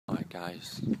Right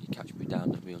guys, you catch me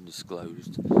down at the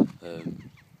Undisclosed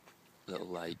little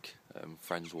lake,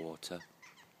 Friends Water.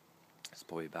 It's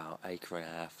probably about 1.5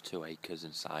 acres, 2 acres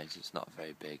in size. It's not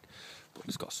very big, but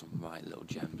it's got some right little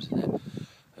gems in it.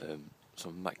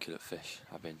 Some immaculate fish.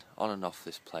 I've been on and off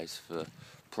this place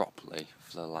properly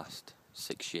for the last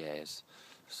 6 years,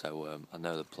 so I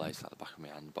know the place like the back of my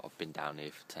hand, but I've been down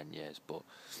here for 10 years, but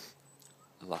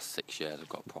the last 6 years I've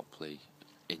got properly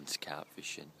into carp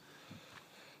fishing.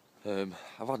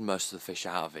 I've had most of the fish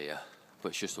out of here, but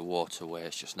it's just a waterway.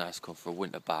 It's just nice to come for a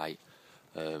winter bite.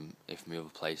 If my other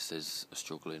places are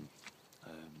struggling,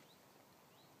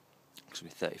 it's going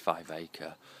to be 35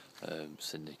 acre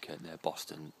syndicate near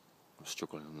Boston. I'm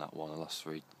struggling on that one. The last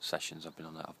 3 sessions I've been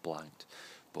on it, I've blanked,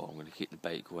 but I'm going to keep the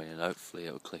bait going and hopefully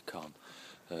it'll click on.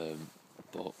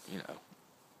 But you know,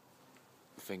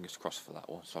 fingers crossed for that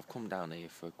one. So I've come down here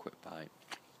for a quick bite.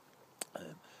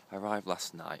 I arrived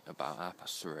last night about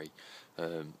 3:30,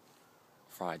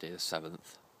 Friday the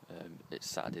 7th. It's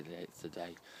Saturday the 8th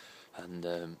today, and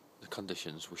the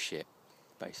conditions were shit,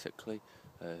 basically.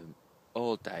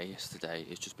 All day yesterday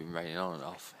it's just been raining on and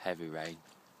off, heavy rain.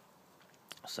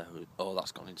 So all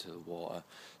that's gone into the water,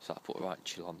 so that put a right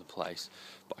chill on the place.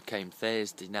 But I came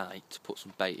Thursday night to put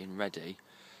some bait in ready,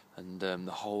 and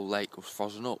the whole lake was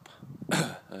frozen up.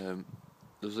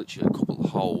 There was literally a couple of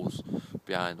holes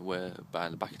behind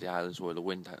the back of the islands where the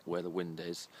wind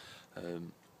is,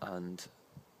 and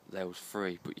there was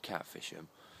 3, but you can't fish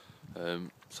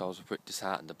them. So I was a bit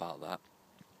disheartened about that.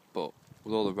 But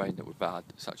with all the rain that we've had,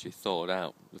 it's actually thawed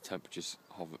out. The temperatures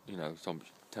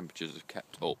have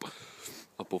kept up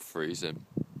above freezing.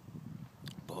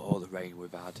 But all the rain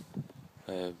we've had,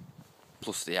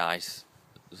 plus the ice,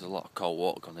 there's a lot of cold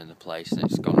water gone in the place, and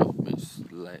it's gone up.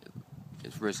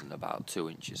 It's risen about 2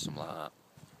 inches, something like that.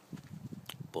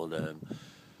 But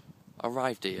I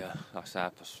arrived here, like I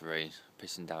said, 3:30,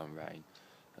 pissing down rain,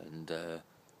 and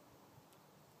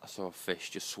I saw a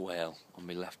fish just swale on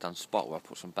my left-hand spot where I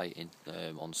put some bait in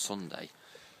on Sunday,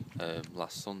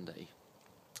 last Sunday.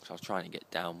 So I was trying to get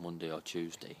down Monday or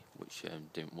Tuesday, which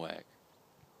didn't work.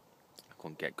 I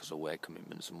couldn't get because of work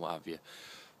commitments and what have you.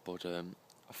 But I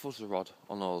fuzzed the rod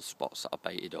on all the spots that I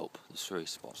baited up. There's 3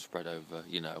 spots spread over,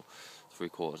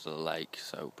 3/4 of the lake.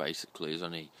 So basically there's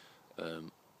only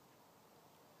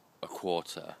a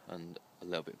quarter and a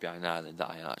little bit behind the island that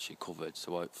I actually covered.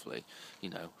 So hopefully,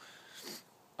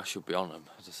 I should be on them.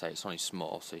 As I say, it's only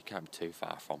small, so you can't be too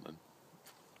far from them.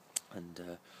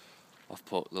 And I've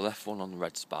put the left one on the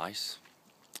red spice,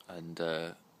 and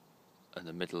the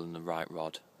middle and the right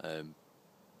rod,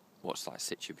 what's like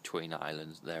situ between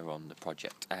islands, they're on the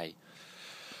Project A.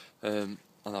 And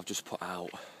I've just put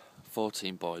out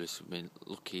 14 boilers. I mean,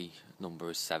 lucky number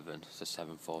is 7, so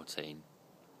 714.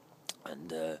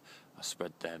 And I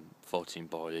spread them 14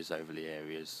 boilers over the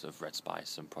areas of red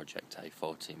spice and Project A,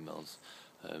 14 mils,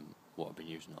 what I've been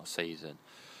using all season.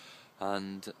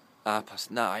 And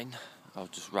 9:30, I was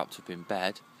just wrapped up in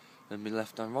bed, and my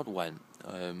left-hand rod went.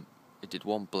 It did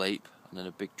one bleep, and then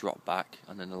a big drop back,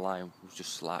 and then the line was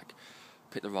just slack.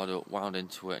 Picked the rod up, wound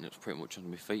into it, and it was pretty much under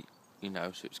my feet,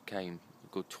 so it came a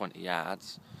good 20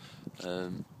 yards.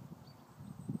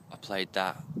 I played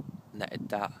that, netted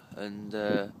that, and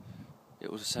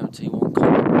it was a 17-1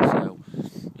 comment, so,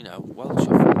 well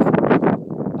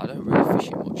chuffed. I don't really fish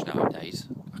it much nowadays.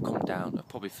 I come down, I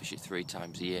probably fish it 3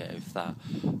 times a year, if that.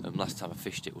 Last time I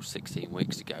fished it was 16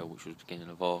 weeks ago, which was beginning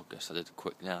of August. I did a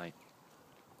quick night.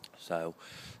 So,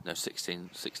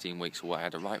 16 weeks away, I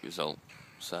had a right result.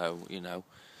 So,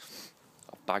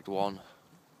 I've bagged one.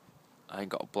 I ain't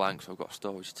got a blank, so I've got a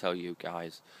story to tell you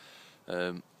guys.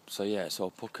 So yeah, it's all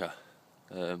pucker.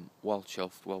 Well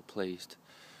chuffed, well pleased.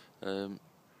 I'm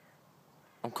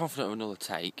confident of another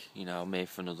take. I'm here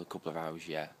for another couple of hours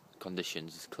yet.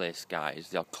 Conditions, clear skies,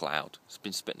 the odd cloud. It's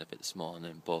been spitting a bit this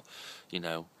morning, but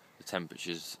the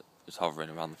temperatures is hovering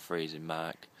around the freezing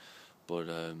mark. But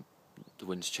the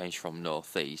wind's changed from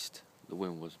northeast. The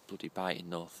wind was bloody biting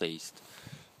northeast.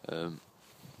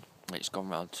 It's gone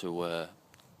round to a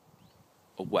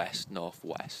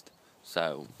northwest.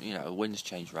 So the wind's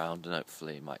changed round, and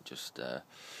hopefully it might just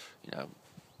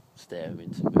steer him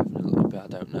into moving a little bit. I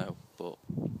don't know, but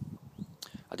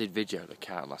I did video the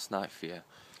carp last night for you,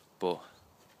 but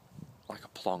like a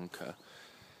plonker,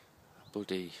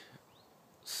 bloody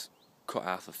cut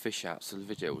half the fish out, so the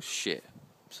video was shit.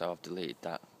 So I've deleted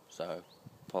that. So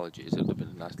apologies, it would have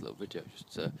been a nice little video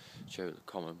just to show you the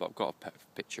comment, but I've got a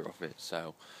picture of it,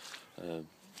 so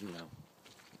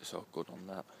it's all good on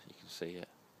that. You can see it.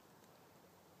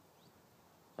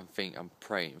 I'm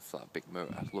praying for that big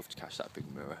mirror. I'd love to catch that big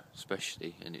mirror,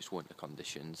 especially in its winter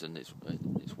conditions and its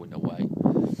winter way.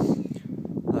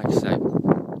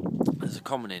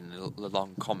 common in the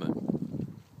long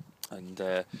common, and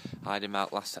I had him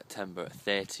out last September at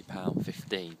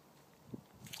 £30.15.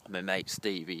 My mate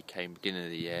Steve, he came beginning of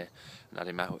the year and had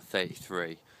him out at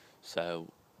 33, so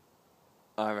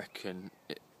I reckon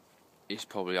he's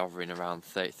probably hovering around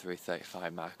 33,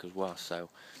 35 mark as well. So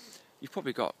you've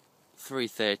probably got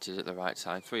 330s at the right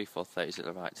time, 430s at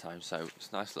the right time. So it's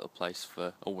a nice little place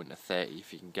for a winter 30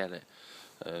 if you can get it.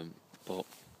 But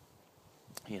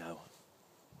you know,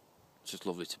 it's just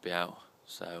lovely to be out.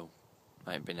 So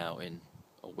I ain't been out in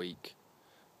a week,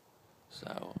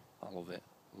 so I love it.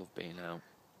 I love being out.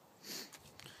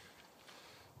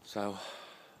 So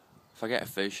if I get a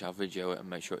fish, I'll video it and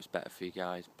make sure it's better for you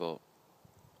guys. But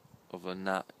other than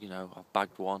that, you know, I've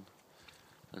bagged one,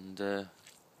 and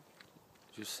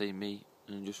just see me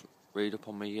and just read up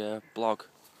on my blog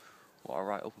what I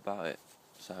write up about it.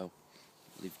 So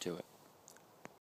leave to it.